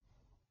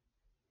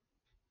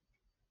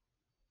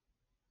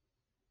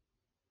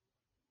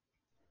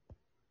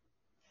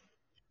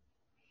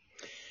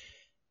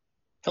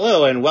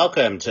Hello and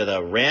welcome to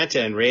the Rant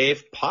and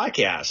Rave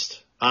podcast.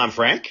 I'm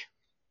Frank.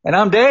 And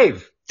I'm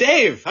Dave.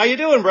 Dave, how you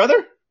doing,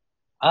 brother?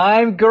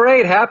 I'm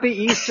great. Happy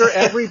Easter,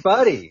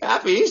 everybody.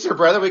 Happy Easter,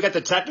 brother. We got the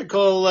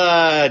technical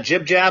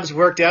jib jabs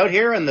worked out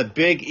here on the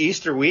big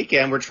Easter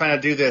weekend. We're trying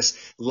to do this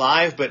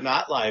live but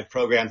not live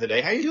program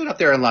today. How you doing up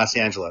there in Los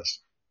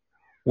Angeles?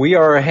 We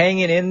are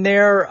hanging in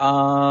there.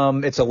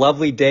 It's a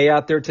lovely day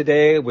out there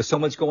today with so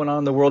much going on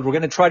in the world. We're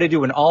going to try to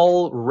do an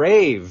all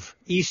rave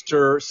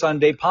Easter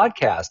Sunday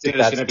podcast. Dude,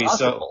 it's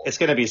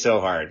going to be so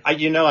hard. I'm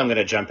going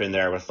to jump in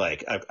there with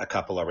like a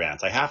couple of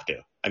rants. I have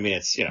to. I mean,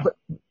 it's the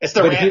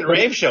Rant and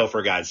Rave show,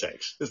 for God's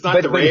sakes. It's not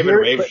the Rave and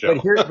Rave show.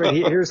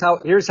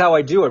 Here's how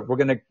I do it.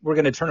 We're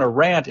gonna turn a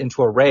rant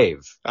into a rave.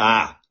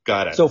 Ah,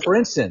 got it. So for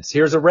instance,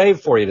 here's a rave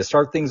for you to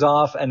start things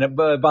off. And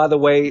by the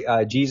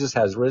way, Jesus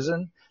has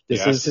risen.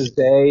 This is his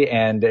day,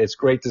 and it's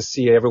great to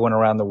see everyone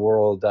around the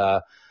world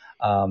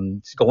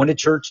going to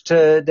church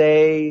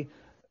today,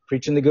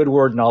 preaching the good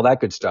word and all that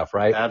good stuff,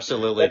 right?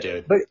 Absolutely,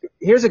 dude. But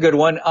here's a good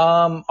one.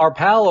 Our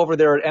pal over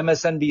there at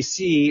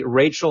MSNBC,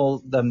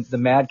 Rachel, the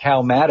Mad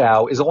Cow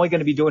Maddow, is only going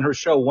to be doing her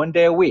show one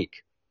day a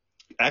week.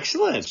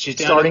 Excellent. She's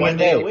doing starting one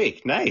day a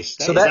week. Nice.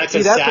 So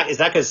is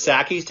that because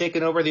Saki's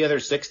taking over the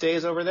other 6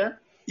 days over there?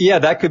 Yeah,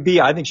 that could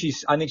be. I think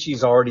she's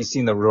already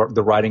seen the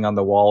writing on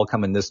the wall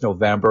coming this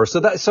November.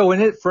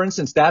 For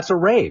instance, that's a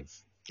rave.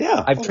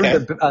 Yeah. I've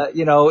turned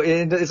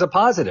it, it's a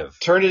positive.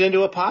 Turn it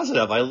into a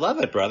positive. I love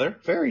it, brother.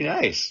 Very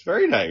nice.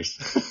 Very nice.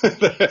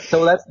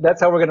 So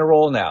that's how we're going to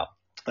roll now.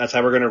 That's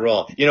how we're going to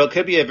roll. It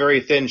could be a very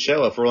thin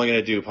show if we're only going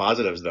to do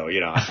positives, though.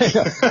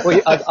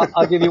 Well,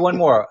 I'll give you one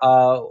more.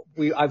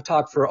 I've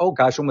talked for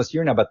almost a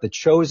year now about the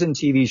Chosen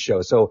TV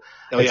show. So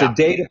a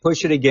day to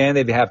push it again.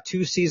 They have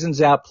 2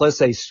 seasons out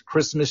plus a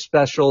Christmas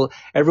special.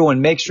 Everyone,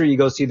 make sure you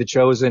go see the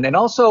Chosen. And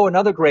also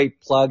another great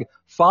plug,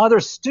 Father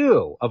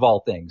Stu of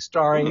all things,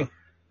 starring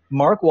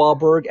Mark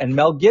Wahlberg and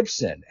Mel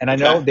Gibson. And I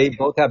know they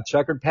both have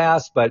checkered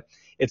past, but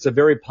it's a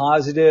very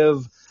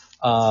positive,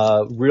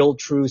 real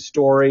true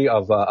story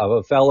of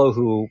a fellow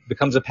who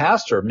becomes a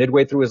pastor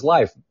midway through his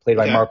life, played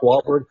by Mark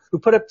Wahlberg, who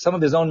put up some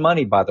of his own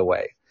money, by the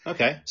way.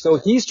 Okay. So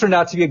he's turned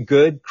out to be a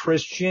good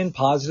Christian,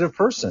 positive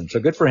person. So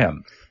good for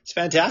him. It's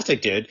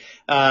fantastic, dude.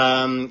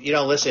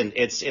 Listen,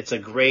 it's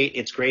great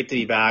to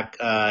be back,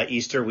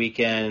 Easter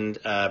weekend,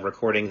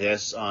 recording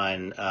this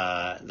on,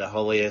 the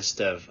holiest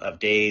of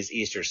days,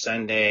 Easter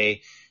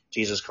Sunday.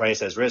 Jesus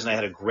Christ has risen. I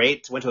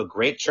went to a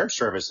great church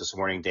service this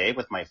morning, Dave,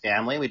 with my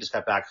family. We just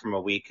got back from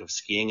a week of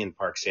skiing in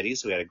Park City,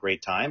 so we had a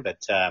great time, but,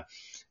 it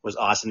was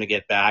awesome to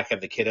get back,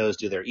 have the kiddos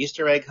do their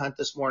Easter egg hunt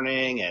this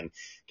morning and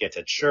get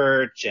to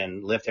church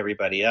and lift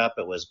everybody up.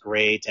 It was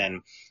great.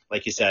 And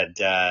like you said,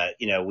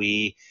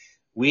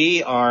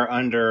 we are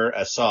under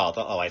assault.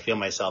 I feel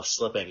myself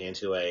slipping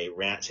into a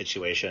rant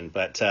situation,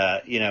 but,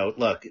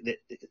 look,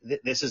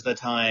 this is the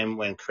time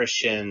when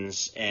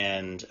Christians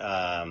and,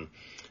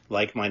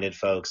 like-minded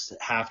folks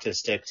have to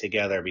stick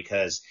together,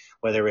 because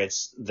whether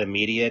it's the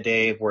media,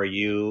 Dave, where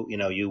you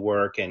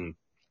work and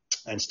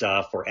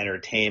stuff, or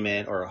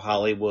entertainment, or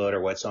Hollywood,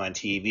 or what's on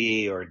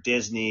TV, or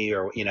Disney,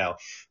 or,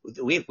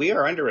 we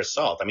are under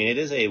assault. I mean, it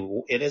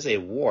is a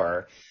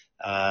war.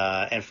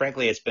 And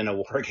frankly, it's been a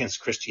war against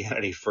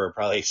Christianity for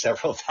probably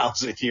several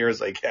thousand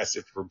years, I guess,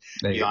 if we're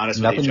being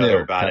honest with each other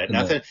about it.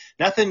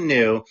 Nothing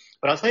new.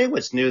 But I'll tell you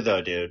what's new,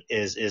 though, dude,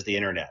 is the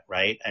internet,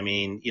 right? I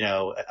mean,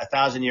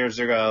 1,000 years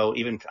ago,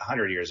 even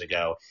 100 years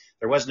ago,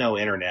 there was no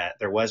internet.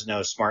 There was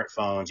no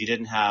smartphones. You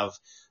didn't have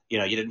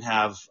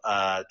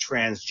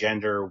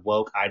transgender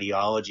woke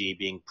ideology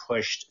being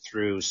pushed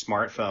through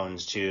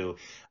smartphones to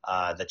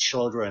the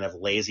children of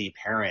lazy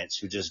parents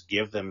who just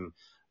give them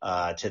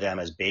to them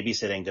as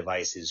babysitting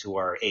devices, who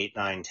are 8,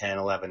 9, 10,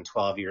 11,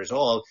 12 years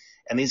old.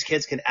 And these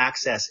kids can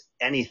access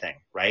anything,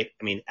 right?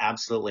 I mean,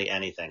 absolutely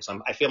anything.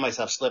 So I feel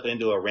myself slipping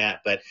into a rant,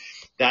 but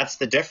that's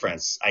the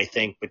difference, I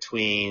think,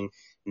 between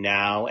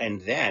now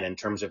and then in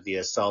terms of the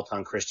assault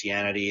on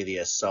Christianity, the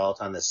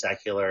assault on the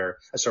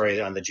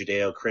on the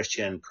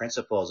Judeo-Christian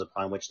principles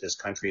upon which this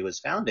country was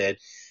founded.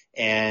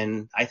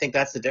 And I think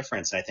that's the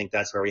difference. And I think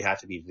that's where we have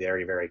to be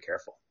very, very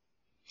careful.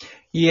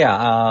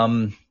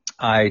 Yeah.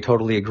 I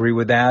totally agree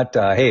with that.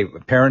 Hey,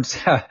 parents,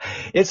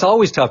 it's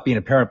always tough being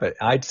a parent, but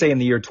I'd say in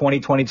the year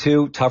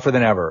 2022, tougher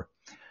than ever.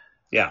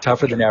 Yeah.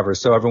 Tougher than ever.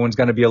 So everyone's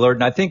going to be alert.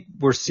 And I think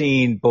we're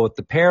seeing both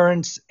the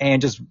parents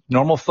and just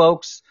normal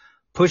folks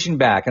pushing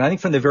back. And I think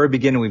from the very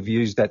beginning, we've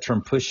used that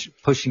term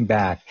pushing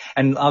back.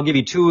 And I'll give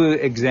you 2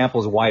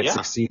 examples of why it's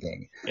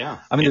succeeding. Yeah.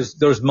 I mean,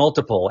 there's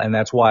multiple, and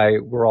that's why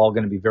we're all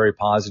going to be very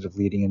positive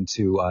leading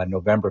into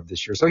November of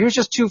this year. So here's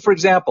just 2 for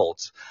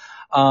examples.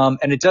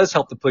 And it does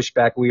help the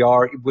pushback. We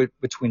are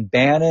between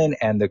Bannon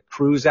and the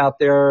crews out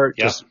there,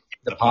 just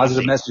the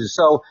positive messages.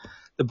 So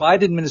the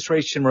Biden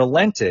administration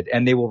relented,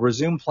 and they will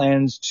resume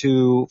plans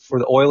for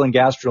the oil and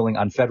gas drilling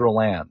on federal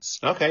lands.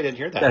 Okay, I didn't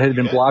hear that. That had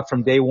been blocked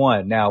from day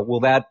one. Now,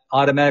 will that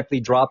automatically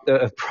drop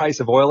the price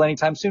of oil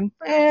anytime soon?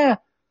 No.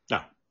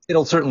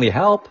 It'll certainly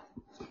help.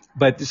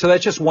 But so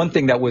that's just one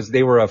thing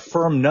they were a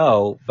firm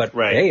no, but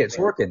hey, it's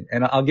working.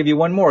 And I'll give you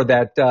one more,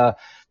 that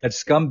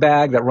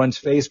scumbag that runs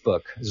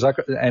Facebook,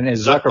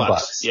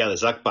 Zuckerbucks. Yeah, the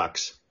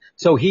Zuckbucks.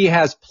 So he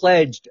has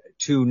pledged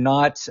to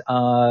not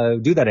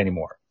do that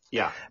anymore.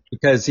 Yeah.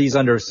 Because he's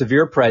under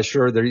severe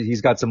pressure.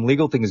 He's got some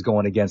legal things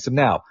going against him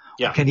now.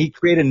 Yeah. Can he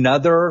create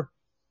another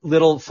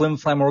little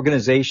flim-flam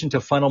organization to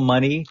funnel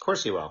money? Of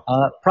course he will.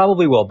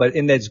 Probably will. But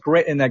in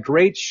that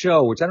great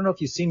show, which I don't know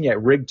if you've seen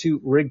yet, Rig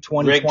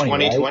 2020. Rig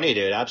 2020, right?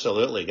 Dude,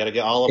 absolutely. Got to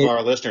get all of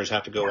our listeners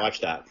have to go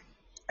watch that.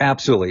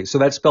 Absolutely. So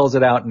that spells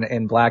it out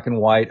in black and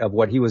white of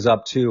what he was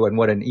up to and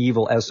what an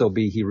evil SOB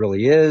he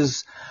really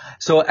is.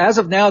 So as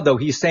of now, though,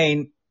 he's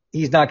saying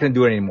he's not going to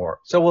do it anymore.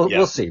 So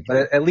we'll see.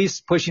 But at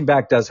least pushing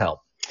back does help.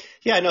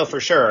 Yeah, no, for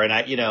sure. And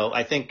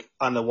I think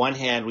on the one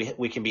hand,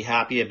 we can be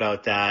happy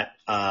about that.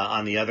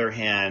 On the other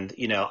hand,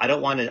 I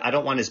don't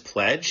want his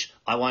pledge.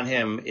 I want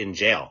him in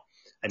jail.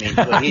 I mean,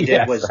 what he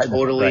did was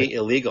totally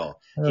illegal.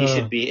 He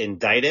should be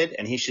indicted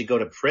and he should go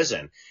to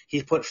prison.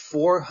 He put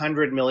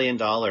 $400 million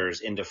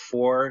into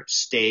 4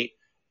 state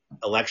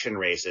election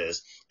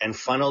races and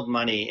funneled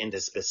money into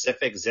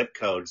specific zip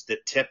codes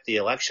that tipped the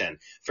election.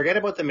 Forget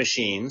about the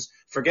machines.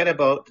 Forget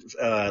about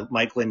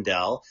Mike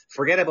Lindell.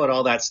 Forget about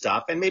all that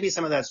stuff. And maybe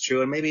some of that's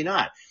true and maybe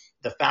not.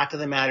 The fact of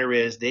the matter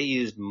is they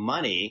used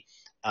money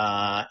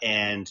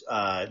and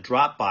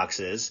drop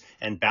boxes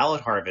and ballot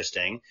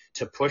harvesting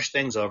to push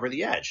things over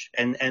the edge.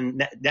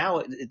 And now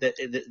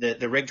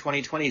the Rig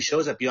 2020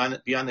 shows up beyond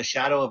the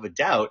shadow of a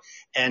doubt.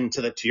 And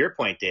to your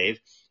point,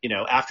 Dave,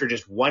 after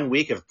just 1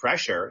 week of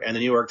pressure and the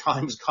New York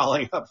Times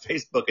calling up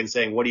Facebook and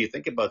saying, what do you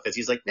think about this?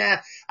 He's like, nah,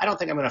 I don't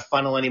think I'm going to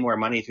funnel any more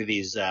money through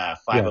these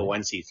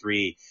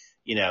 501c3,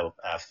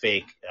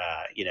 fake,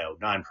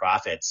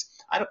 nonprofits.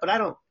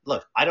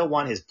 I don't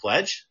want his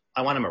pledge.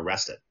 I want him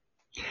arrested.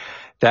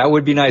 That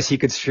would be nice. He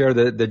could share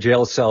the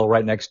jail cell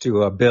right next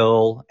to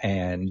Bill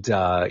and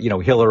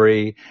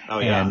Hillary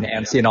and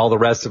Nancy and all the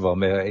rest of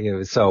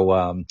them.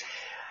 So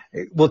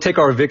we'll take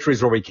our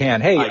victories where we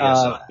can. Hey,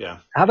 how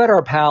about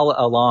our pal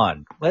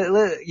Elon?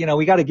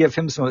 We got to give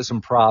him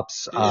some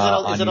props.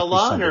 Is it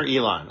Elon or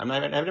Elon?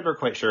 I'm never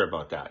quite sure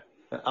about that.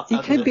 He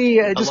could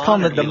be just call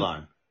him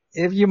Elon.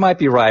 If you might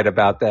be right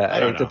about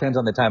that. It depends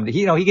on the time.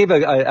 He gave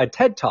a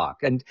TED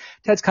talk, and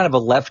Ted's kind of a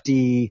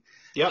lefty.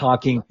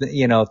 Talking,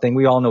 thing.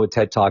 We all know what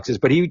TED Talks is,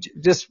 but he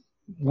just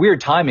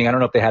weird timing. I don't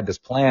know if they had this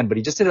plan, but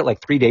he just did it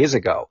like 3 days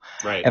ago.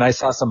 Right. And I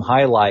saw some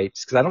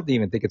highlights because I don't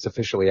even think it's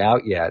officially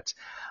out yet.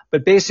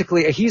 But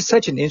basically, he's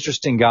such an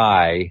interesting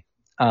guy.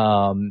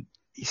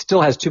 He still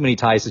has too many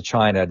ties to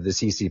China, to the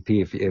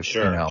CCP, if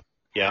sure.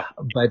 Yeah.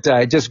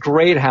 But just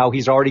great how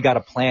he's already got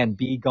a plan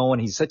B going.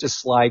 He's such a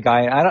sly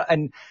guy.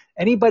 And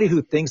anybody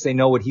who thinks they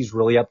know what he's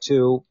really up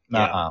to,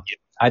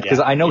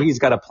 because I know he's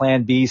got a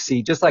plan B,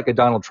 C, just like a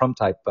Donald Trump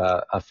type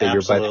figure.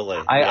 Absolutely.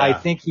 But I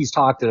think he's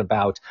talked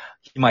about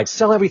he might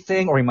sell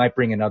everything or he might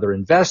bring in other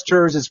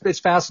investors. It's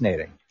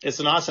fascinating.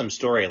 It's an awesome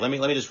story. Let me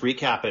just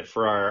recap it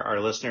for our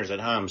listeners at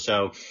home.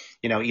 So,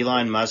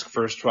 Elon Musk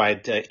first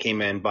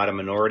came in, bought a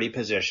minority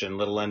position,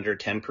 little under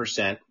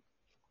 10%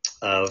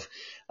 of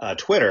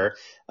Twitter.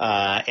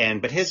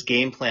 But his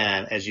game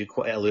plan, as you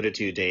alluded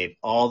to, Dave,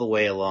 all the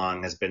way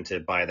along has been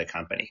to buy the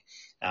company.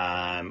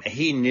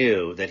 He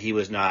knew that he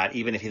was not,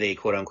 even if they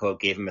quote unquote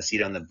gave him a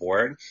seat on the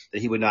board,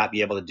 that he would not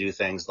be able to do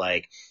things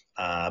like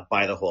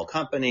buy the whole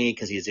company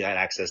because he's got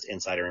access to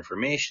insider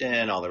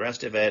information, all the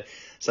rest of it.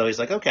 So he's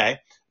like, okay,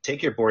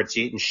 take your board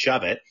seat and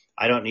shove it.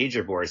 I don't need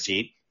your board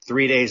seat.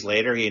 3 days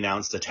later, he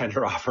announced a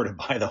tender offer to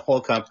buy the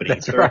whole company.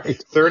 That's right.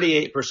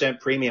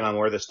 38% premium on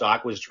where the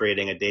stock was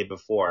trading a day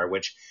before,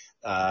 which,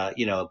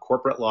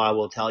 corporate law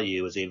will tell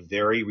you is a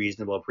very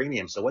reasonable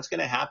premium. So what's going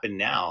to happen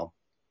now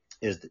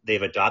is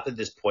they've adopted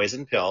this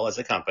poison pill as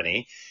a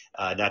company,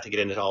 not to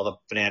get into all the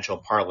financial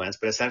parlance,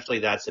 but essentially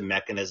that's a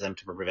mechanism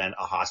to prevent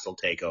a hostile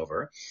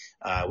takeover,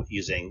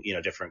 using,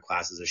 different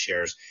classes of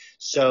shares.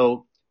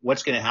 So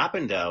what's going to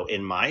happen though,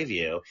 in my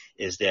view,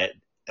 is that,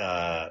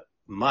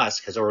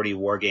 Musk has already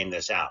wargamed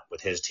this out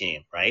with his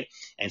team, right?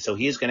 And so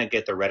he's going to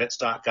get the Reddit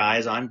stock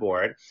guys on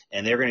board,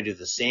 and they're going to do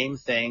the same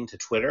thing to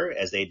Twitter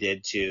as they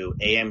did to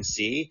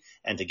AMC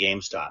and to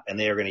GameStop. And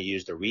they are going to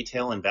use the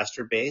retail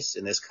investor base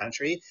in this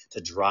country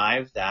to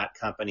drive that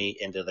company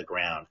into the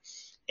ground.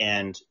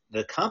 And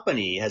the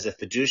company has a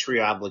fiduciary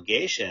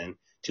obligation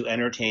to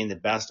entertain the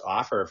best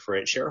offer for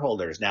its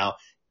shareholders. Now,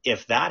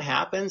 if that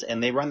happens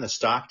and they run the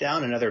stock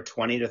down another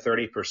 20 to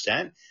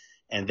 30%,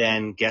 and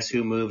then guess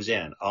who moves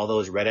in? All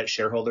those Reddit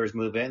shareholders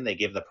move in. They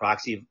give their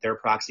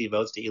proxy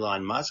votes to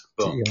Elon Musk.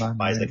 Boom,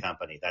 buys the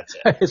company. That's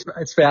it.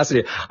 It's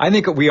fascinating. I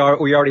think we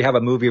already have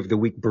a movie of the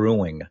week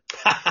brewing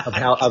of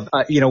how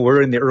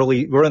we're in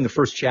the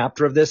first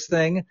chapter of this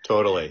thing.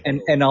 Totally.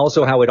 And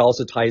also how it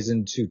also ties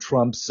into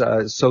Trump's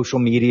social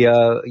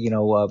media,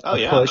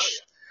 push.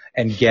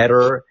 And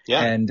Getter.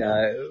 Yeah. And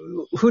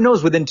who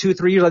knows? Within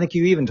 2-3 years, I think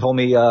you even told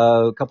me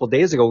a couple of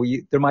days ago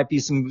there might be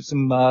some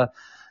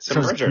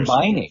mergers.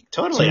 Combining.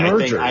 Totally.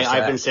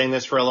 I've been saying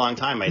this for a long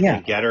time. I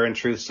think Getter and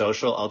Truth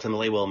Social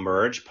ultimately will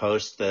merge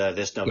post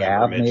this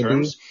November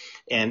midterms.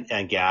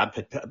 and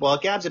Gab. Well,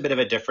 Gab's a bit of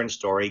a different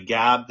story.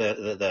 Gab,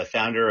 the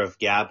founder of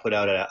Gab, put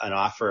out an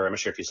offer. I'm not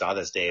sure if you saw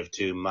this, Dave,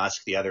 to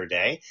Musk the other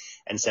day,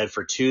 and said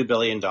for $2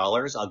 billion,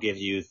 I'll give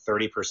you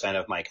 30%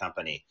 of my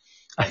company.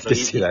 And so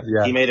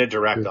he made a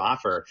direct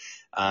offer.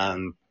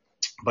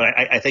 But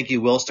I think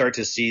you will start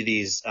to see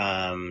these,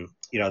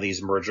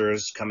 these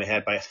mergers come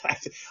ahead.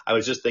 I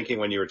was just thinking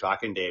when you were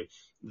talking, Dave,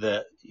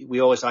 we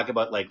always talk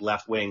about like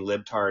left-wing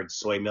libtard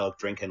soy milk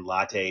drinking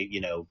latte,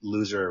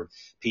 loser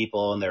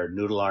people and their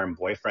noodle arm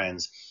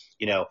boyfriends.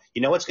 You know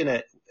what's going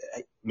to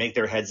make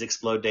their heads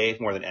explode,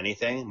 Dave, more than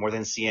anything, more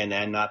than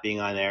CNN not being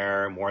on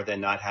air, more than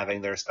not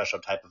having their special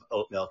type of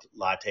oat milk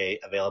latte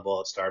available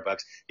at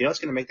Starbucks. You know what's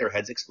going to make their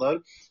heads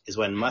explode is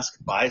when Musk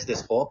buys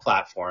this whole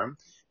platform,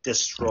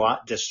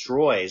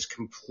 destroys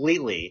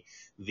completely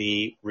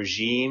the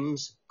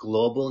regime's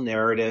global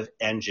narrative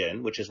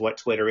engine, which is what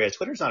Twitter is.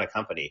 Twitter's not a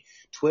company.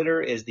 Twitter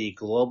is the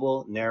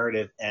global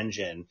narrative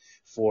engine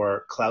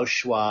for Klaus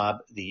Schwab,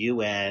 the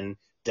UN,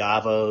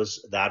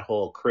 Davos, that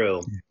whole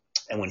crew.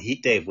 And when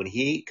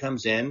he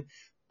comes in,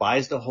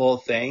 buys the whole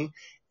thing,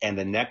 and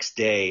the next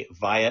day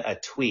via a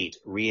tweet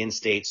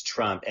reinstates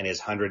Trump and his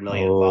 100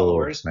 million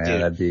followers,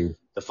 man, dude,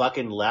 the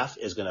fucking left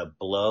is going to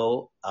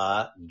blow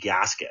a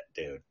gasket,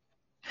 dude.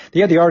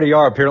 Yeah, they already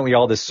are. Apparently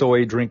all the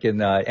soy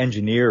drinking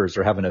engineers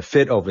are having a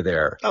fit over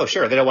there. Oh,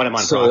 sure. They don't want him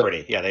on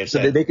property. Yeah,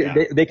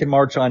 they can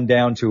march on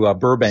down to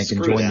Burbank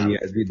and join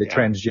the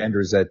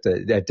transgenders at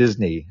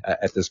Disney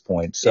at this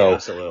point. So yeah,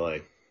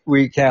 absolutely.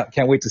 We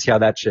can't wait to see how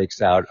that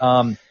shakes out.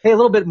 Hey, a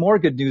little bit more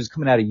good news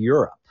coming out of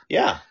Europe.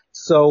 Yeah.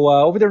 So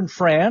over there in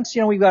France,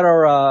 we've got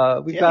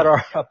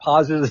our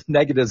positives and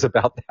negatives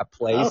about that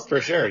place. Oh,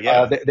 for sure.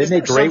 Yeah. They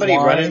make great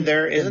wine.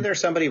 Isn't there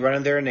somebody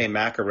running there named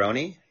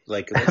Macaroni?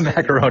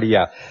 Macaroni,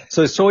 yeah.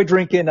 So soy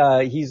drinking,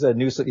 he's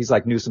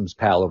like Newsom's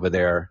pal over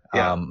there.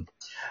 Yeah.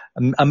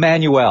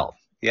 Emmanuel.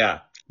 Yeah.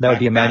 That would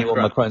be Emmanuel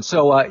Macron.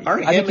 So,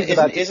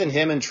 isn't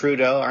him and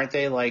Trudeau, aren't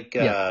they like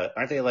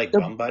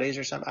bum buddies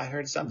or something? I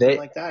heard something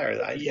like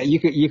that.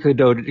 You could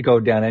go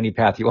down any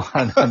path you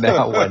want on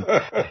that one.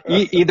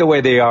 Either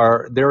way,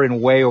 they're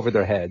in way over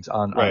their heads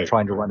on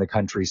trying to run the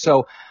country.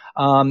 So,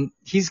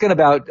 he's going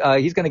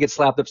to get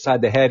slapped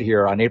upside the head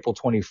here on April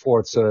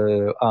 24th.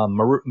 So,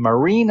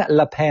 Marine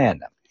Le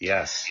Pen.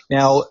 Yes.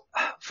 Now,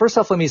 first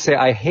off, let me say,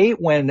 I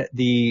hate when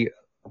the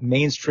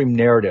mainstream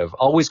narrative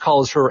always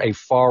calls her a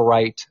far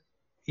right,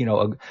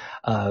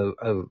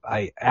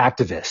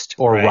 activist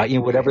or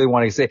whatever they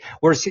want to say.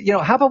 Whereas,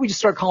 how about we just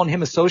start calling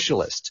him a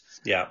socialist?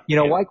 Yeah.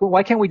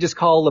 Why can't we just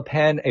call Le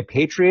Pen a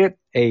patriot,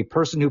 a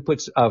person who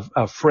puts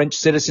French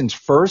citizens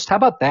first? How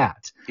about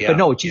that? Yeah. But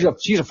no,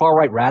 she's a far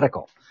right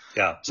radical.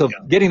 Yeah. So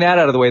getting that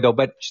out of the way though,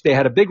 but they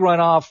had a big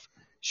runoff.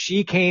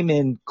 She came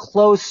in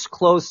close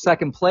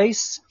second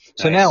place.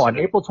 So now on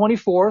April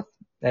 24th,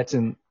 that's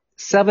in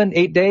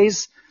 7-8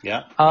 days.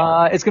 Yeah.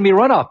 It's going to be a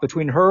runoff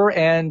between her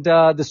and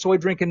the soy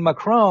drinking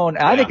Macron.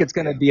 I think it's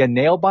going to be a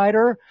nail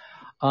biter.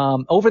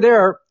 Over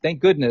there, thank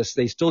goodness,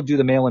 they still do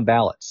the mail-in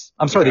ballots.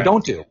 I'm sorry, they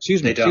don't do.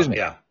 Excuse me.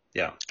 Yeah.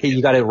 Okay,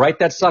 you got to write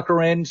that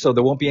sucker in, so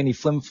there won't be any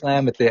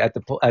flim-flam at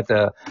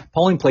the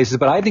polling places.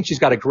 But I think she's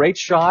got a great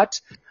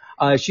shot.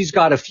 She's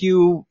got a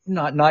few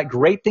not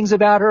great things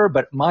about her,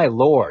 but my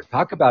Lord,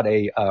 talk about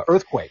a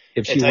earthquake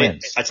if she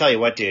wins. I tell you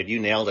what, dude, you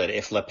nailed it.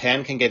 If Le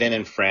Pen can get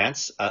in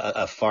France,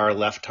 a far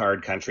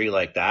left-hard country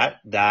like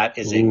that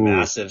is a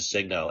massive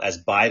signal.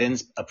 As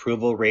Biden's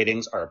approval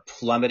ratings are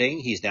plummeting,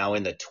 he's now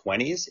in the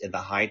 20s, in the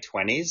high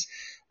 20s.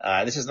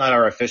 This is not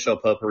our official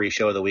potpourri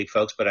show of the week,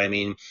 folks, but I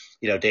mean,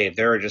 Dave,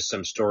 there are just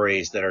some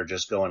stories that are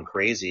just going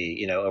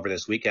crazy, over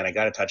this weekend. I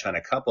got to touch on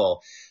a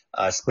couple.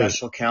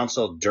 Special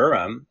Counsel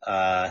Durham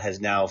has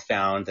now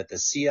found that the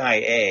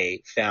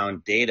CIA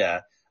found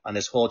data on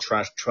this whole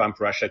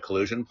Trump-Russia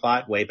collusion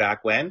plot way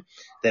back when,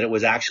 that it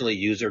was actually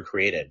user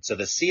created. So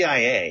the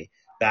CIA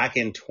back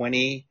in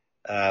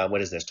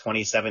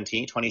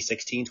 2017,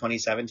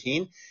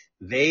 2017,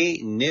 they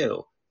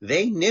knew,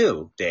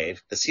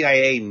 Dave, the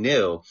CIA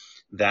knew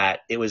that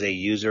it was a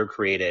user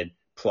created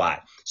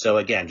plot. So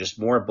again, just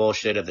more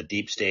bullshit of the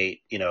deep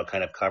state,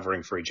 kind of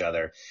covering for each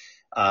other.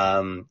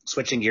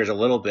 Switching gears a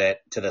little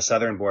bit to the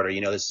southern border,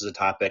 this is a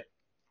topic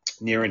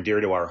near and dear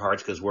to our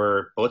hearts because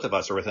both of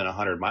us are within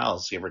 100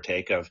 miles, give or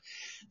take, of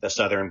the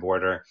southern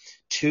border.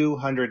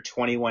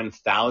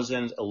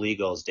 221,000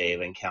 illegals, Dave,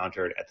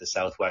 encountered at the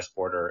southwest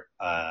border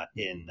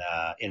in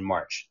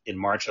March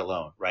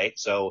alone, right?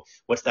 So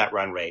what's that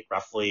run rate?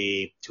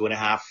 Roughly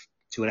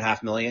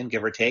 2.5 million,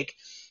 give or take,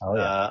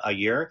 a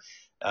year.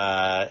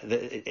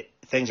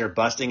 Things are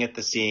busting at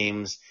the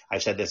seams.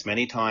 I've said this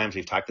many times.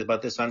 We've talked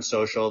about this on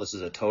social. This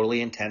is a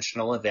totally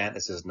intentional event.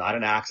 This is not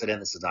an accident.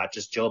 This is not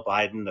just Joe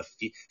Biden, the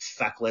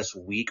feckless,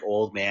 weak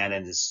old man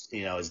and his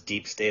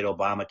deep state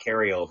Obama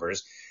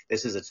carryovers.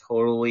 This is a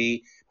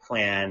totally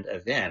planned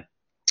event.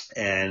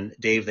 And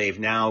Dave, they've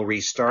now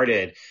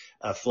restarted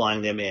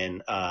flying them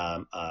in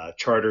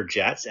charter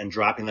jets and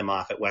dropping them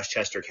off at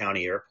Westchester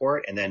County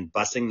Airport and then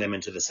busing them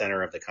into the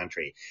center of the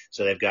country.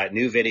 So they've got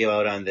new video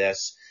out on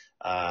this.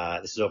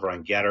 This is over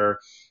on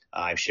Getter.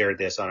 I've shared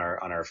this on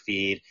our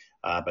feed.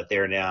 but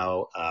they're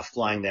now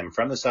flying them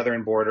from the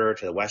southern border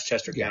to the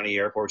Westchester County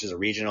Airport, which is a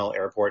regional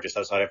airport just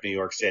outside of New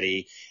York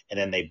City, and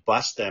then they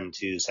bus them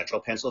to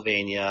central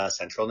Pennsylvania,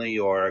 central New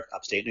York,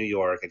 upstate New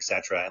York,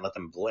 etc., and let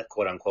them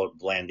quote unquote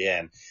blend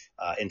in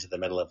into the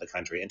middle of the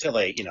country until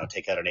they,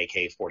 take out an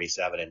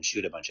AK-47 and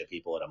shoot a bunch of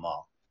people at a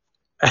mall.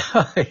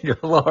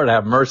 Lord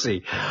have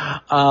mercy.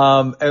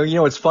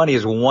 And what's funny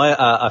is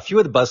a few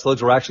of the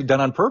busloads were actually done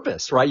on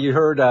purpose, right? You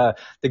heard,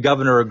 the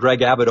governor,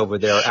 Greg Abbott over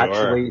there, Sure.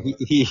 Actually,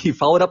 he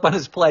followed up on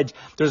his pledge.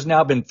 There's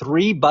now been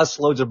 3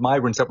 busloads of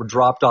migrants that were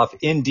dropped off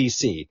in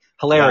DC.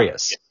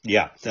 Hilarious.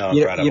 Yeah.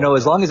 No,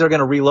 as long as they're going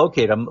to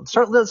relocate them,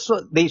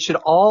 they should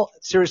all,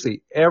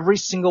 seriously, every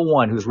single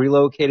one who's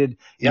relocated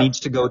needs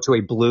to go to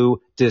a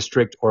blue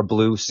district or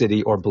blue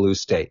city or blue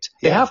state.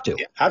 They have to.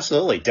 Yeah,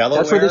 absolutely.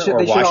 Delaware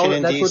or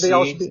Washington,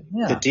 D.C.,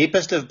 the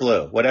deepest of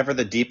blue, whatever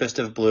the deepest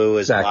of blue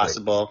is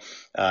possible.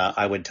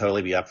 I would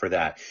totally be up for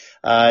that.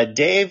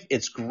 Dave,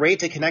 it's great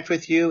to connect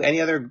with you.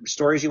 Any other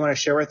stories you want to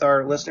share with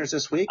our listeners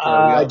this week?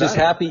 Just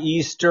happy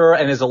Easter.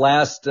 And as a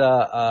last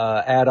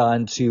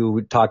add-on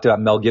to talk about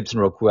Mel Gibson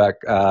real quick,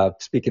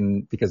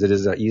 speaking because it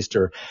is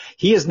Easter,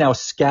 he is now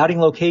scouting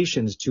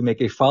locations to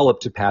make a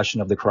follow-up to Passion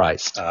of the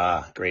Christ.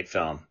 Great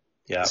film.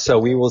 Yeah. So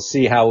we will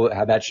see how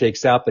that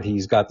shakes out, but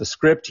he's got the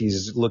script.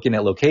 He's looking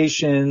at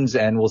locations,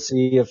 and we'll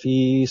see if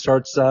he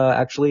starts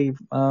actually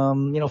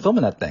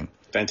filming that thing.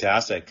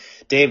 Fantastic.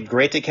 Dave,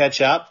 great to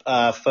catch up.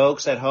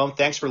 Folks at home,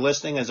 thanks for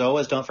listening. As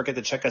always, don't forget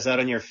to check us out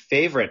on your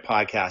favorite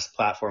podcast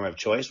platform of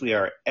choice. We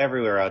are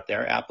everywhere out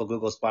there: Apple,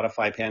 Google,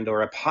 Spotify,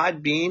 Pandora,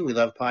 Podbean. We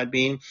love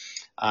Podbean.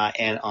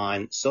 And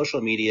on social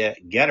media,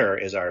 Getter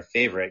is our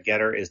favorite.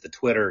 Getter is the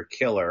Twitter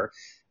killer.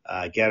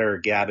 Getter,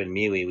 Gab, and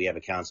MeWe. We have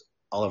accounts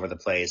all over the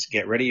place.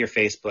 Get ready your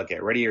Facebook.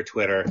 Get ready your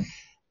Twitter.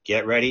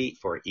 Get ready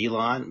for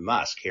Elon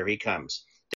Musk. Here he comes.